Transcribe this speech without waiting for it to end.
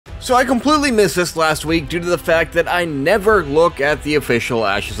So I completely missed this last week due to the fact that I never look at the official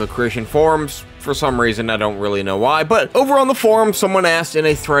Ashes of Creation forums. For some reason, I don't really know why, but over on the forum, someone asked in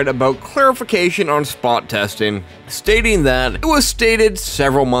a thread about clarification on spot testing, stating that it was stated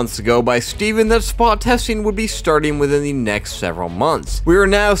several months ago by Steven that spot testing would be starting within the next several months. We are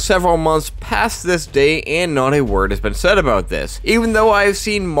now several months past this date and not a word has been said about this. Even though I have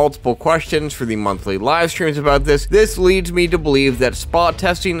seen multiple questions for the monthly live streams about this, this leads me to believe that spot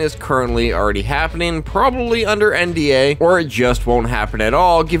testing is currently already happening, probably under NDA, or it just won't happen at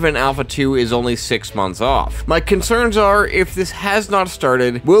all given Alpha 2 is only 6 months off. My concerns are, if this has not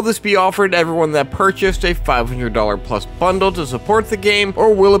started, will this be offered to everyone that purchased a $500 plus bundle to support the game,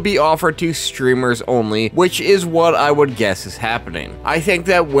 or will it be offered to streamers only, which is what I would guess is happening. I think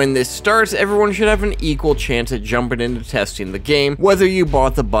that when this starts, everyone should have an equal chance at jumping into testing the game, whether you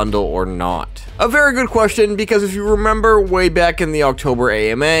bought the bundle or not. A very good question, because if you remember way back in the October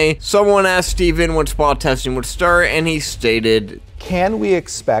AMA, someone asked Steven when spot testing would start, and he stated, "Can we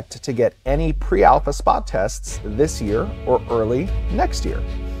expect to get any pre-alpha spot tests this year or early next year?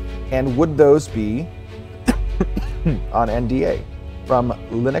 And would those be on NDA?" From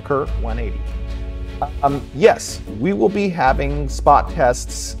Lineker 180. Yes, we will be having spot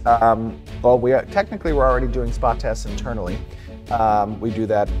tests. Well, technically we're already doing spot tests internally. We do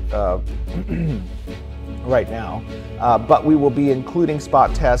that right now, but we will be including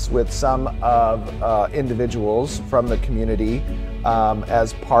spot tests with some of individuals from the community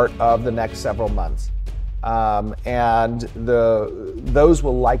as part of the next several months, and those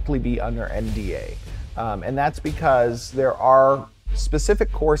will likely be under NDA, and that's because there are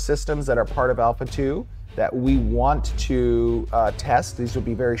specific core systems that are part of Alpha 2 that we want to test. These will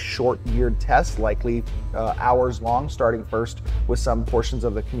be very short-geared tests, likely hours long, starting first with some portions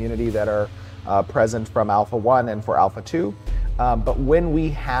of the community that are present from Alpha 1 and for Alpha 2. But when we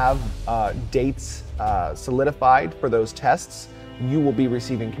have dates solidified for those tests, you will be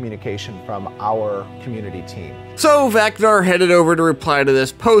receiving communication from our community team. So Vacnar headed over to reply to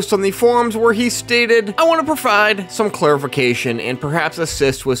this post on the forums where he stated, "I want to provide some clarification and perhaps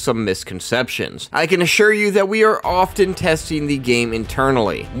assist with some misconceptions. I can assure you that we are often testing the game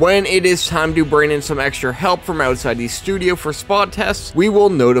internally. When it is time to bring in some extra help from outside the studio for spot tests, we will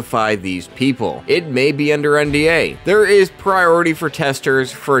notify these people. It may be under NDA. There is priority for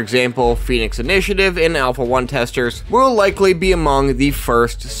testers. For example, Phoenix Initiative and Alpha 1 testers will likely be among the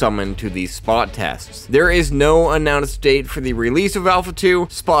first summoned to these spot tests. There is no announced date for the release of Alpha 2,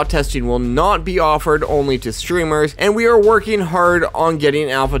 spot testing will not be offered only to streamers, and we are working hard on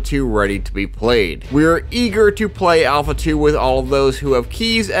getting Alpha 2 ready to be played. We are eager to play Alpha 2 with all of those who have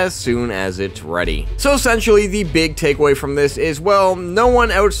keys as soon as it's ready." So essentially the big takeaway from this is, well, no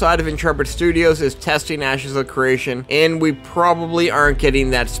one outside of Intrepid Studios is testing Ashes of Creation, and we probably aren't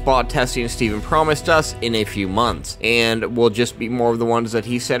getting that spot testing Steven promised us in a few months, and we'll just be more of the ones that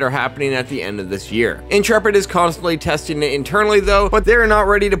he said are happening at the end of this year. Intrepid is constantly testing it internally though, but they're not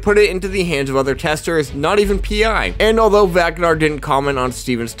ready to put it into the hands of other testers, not even PI. And although Vacnar didn't comment on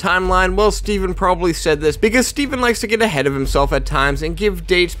Steven's timeline, well, Steven probably said this because Steven likes to get ahead of himself at times and give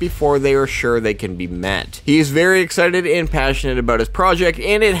dates before they are sure they can be met. He is very excited and passionate about his project,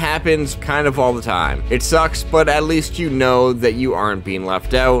 and it happens kind of all the time. It sucks, but at least you know that you aren't being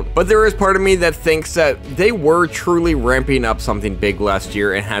left out. But there is part of me that thinks that they were truly ramping up something big last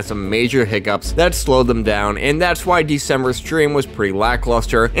year and had some major hiccups that slowed them down, and that's why December's stream was pretty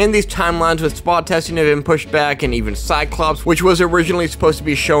lackluster, and these timelines with spot testing have been pushed back, and even Cyclops, which was originally supposed to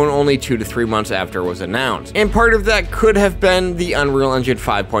be shown only 2 to 3 months after it was announced. And part of that could have been the Unreal Engine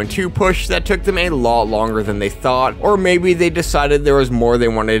 5.2 push that took them a lot longer than they thought, or maybe they decided there was more they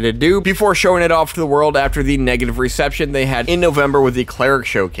wanted to do before showing it off to the world after the negative reception they had in November with the Cleric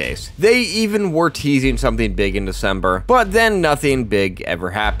showcase. They even were teasing something big in December, but then nothing big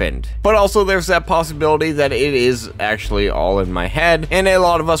ever happened. But also there's that possibility that it is actually all in my head, and a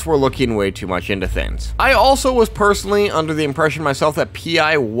lot of us were looking way too much into things. I also was personally under the impression myself that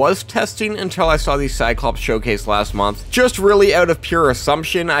PI was testing until I saw the Cyclops showcase last month. Just really out of pure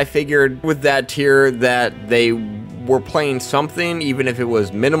assumption, I figured with that tier that they were playing something, even if it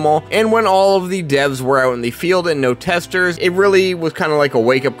was minimal. And when all of the devs were out in the field and no testers, it really was kind of like a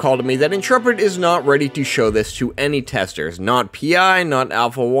wake-up call to me that Intrepid is not ready to show this to any testers. Not PI, not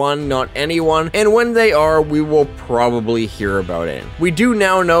Alpha 1, not anyone. And when they are, we will probably hear about it. We do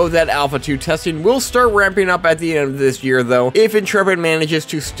now know that Alpha 2 testing will start ramping up at the end of this year though, if Intrepid manages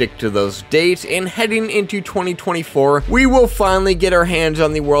to stick to those dates, and heading into 2024, we will finally get our hands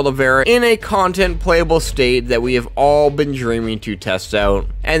on the World of Era in a content playable state that we have all been dreaming to test out,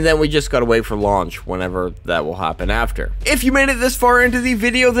 and then we just gotta wait for launch whenever that will happen after. If you made it this far into the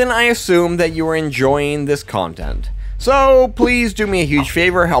video, then I assume that you are enjoying this content. So please do me a huge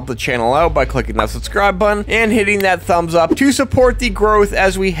favor, help the channel out by clicking that subscribe button and hitting that thumbs up to support the growth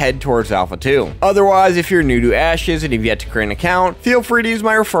as we head towards Alpha 2. Otherwise, if you're new to Ashes and you've yet to create an account, feel free to use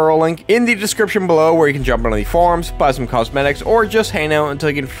my referral link in the description below where you can jump into the forums, buy some cosmetics, or just hang out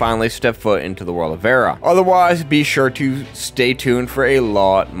until you can finally step foot into the world of Vera. Otherwise, be sure to stay tuned for a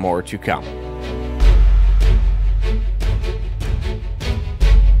lot more to come.